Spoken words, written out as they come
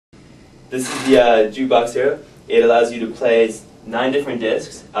This is the jukebox here. It allows you to play 9 different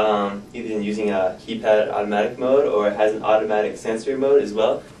discs, either using a keypad automatic mode, or it has an automatic sensory mode as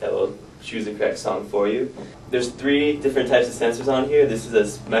well that will choose the correct song for you. There's 3 different types of sensors on here. This is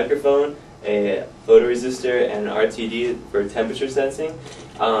a microphone, a photoresistor, and an RTD for temperature sensing.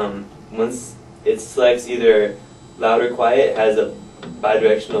 Once it selects either loud or quiet, it has a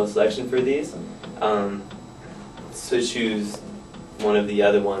bidirectional selection for these. So choose one of the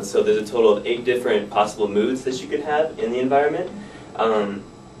other ones. So there's a total of 8 different possible moods that you could have in the environment.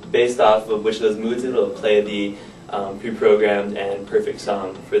 Based off of which of those moods, it'll play the pre-programmed and perfect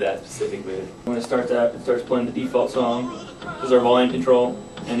song for that specific mood. When it starts that, it starts playing the default song. This is our volume control,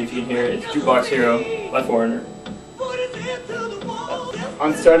 and if you can hear it, it's Jukebox Hero by Foreigner.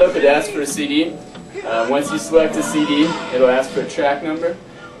 On startup, it asks for a CD. Once you select a CD, it'll ask for a track number.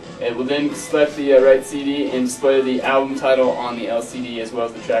 It will then select the right CD and display the album title on the LCD as well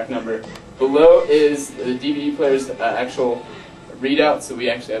as the track number. Below is the DVD player's actual readout, so we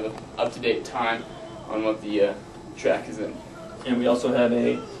actually have an up-to-date time on what the track is in. And we also have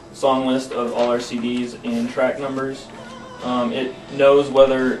a song list of all our CDs and track numbers. It knows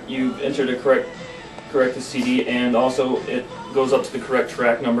whether you've entered a correct CD, and also it goes up to the correct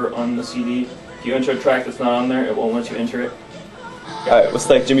track number on the CD. If you enter a track that's not on there, it won't let you enter it. Alright, we'll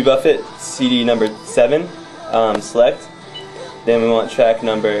select Jimmy Buffett, CD number 7, select. Then we want track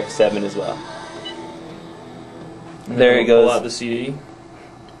number 7 as well. And there it goes. Pull out the CD.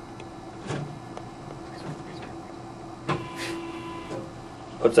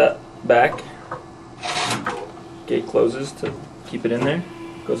 Puts that back. Gate closes to keep it in there.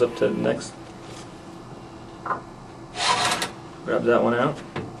 Goes up to the next. Grabs that one out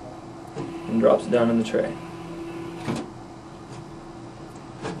and drops it down in the tray.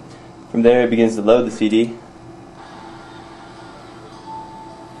 From there, it begins to load the CD.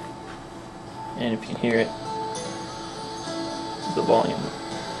 And if you can hear it, the volume.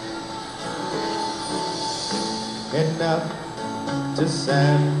 Heading out to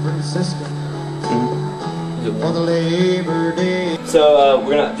San Francisco for the Labor Day. So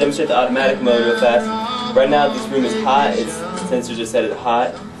we're going to demonstrate the automatic mode real fast. Right now this room is hot. Its sensor just set it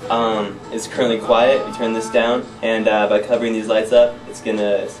hot. It's currently quiet. We turn this down, and by covering these lights up, it's going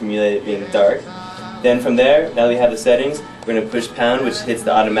to simulate it being dark. Then from there, now that we have the settings, we're going to push pound, which hits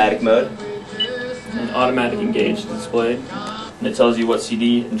the automatic mode. And automatic engage is displayed, and it tells you what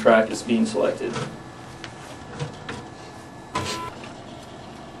CD and track is being selected.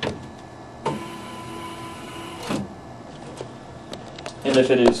 And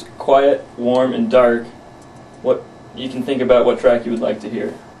if it is quiet, warm, and dark, what you can think about what track you would like to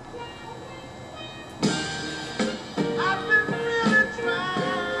hear.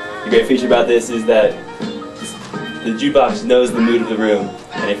 The great feature about this is that the jukebox knows the mood of the room,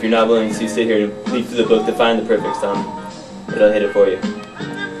 and if you're not willing to sit here and leaf through the book to find the perfect song, it'll hit it for you.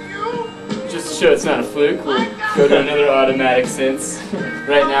 Just to show it's not a fluke, we'll go to another automatic sense.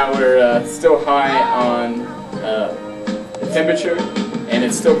 Right now we're still high on the temperature, and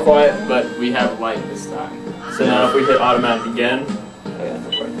it's still quiet, but we have light this time. So now if we hit automatic again,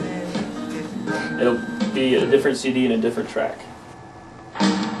 it'll be a different CD and a different track.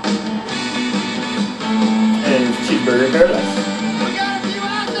 And Cheeseburger Paradise.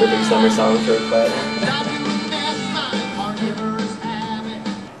 Perfect summer song for a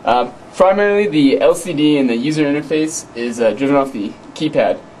quiet. Primarily the LCD and the user interface is driven off the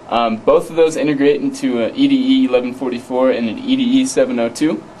keypad. Both of those integrate into an EDE 1144 and an EDE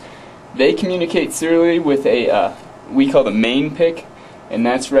 702. They communicate serially with a we call the main pick, and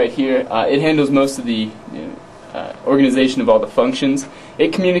that's right here. It handles most of the organization of all the functions.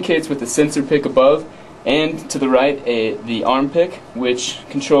 It communicates with the sensor pick above, and to the right the arm pick, which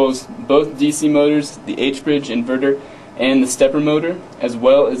controls both DC motors, the H-bridge inverter, and the stepper motor, as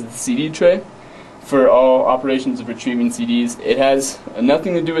well as the CD tray for all operations of retrieving CDs. It has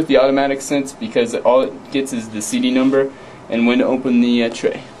nothing to do with the automatic sense because all it gets is the CD number and when to open the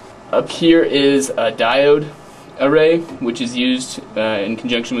tray. Up here is a diode array, which is used in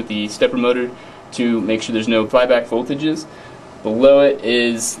conjunction with the stepper motor to make sure there's no flyback voltages. Below it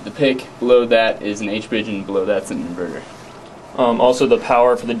is the pick, below that is an H-bridge, and below that's an inverter. Also the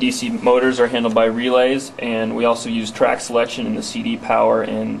power for the DC motors are handled by relays, and we also use track selection in the CD power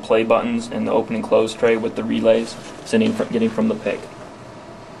and play buttons and the open and close tray with the relays getting from the pick.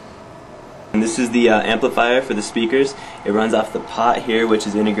 And this is the amplifier for the speakers. It runs off the pot here, which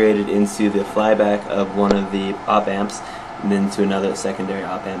is integrated into the flyback of one of the op amps, and then to another secondary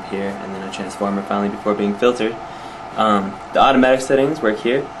op amp here, and then a transformer finally before being filtered. The automatic settings work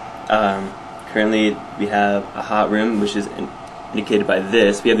here. Currently we have a hot room, which is indicated by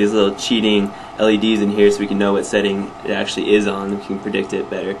this. We have these little cheating LEDs in here so we can know what setting it actually is on. We can predict it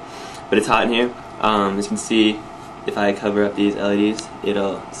better. But it's hot in here. As you can see, if I cover up these LEDs,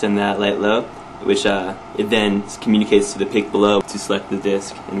 it'll send that light low, which it then communicates to the pic below to select the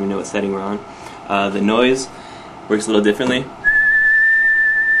disc, and we know what setting we're on. The noise works a little differently.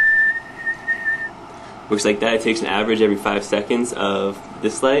 Works like that. It takes an average every 5 seconds of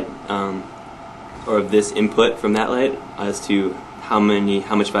this light, or of this input from that light, as to how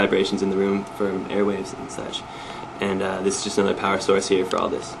much vibrations in the room from airwaves and such. And this is just another power source here for all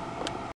this.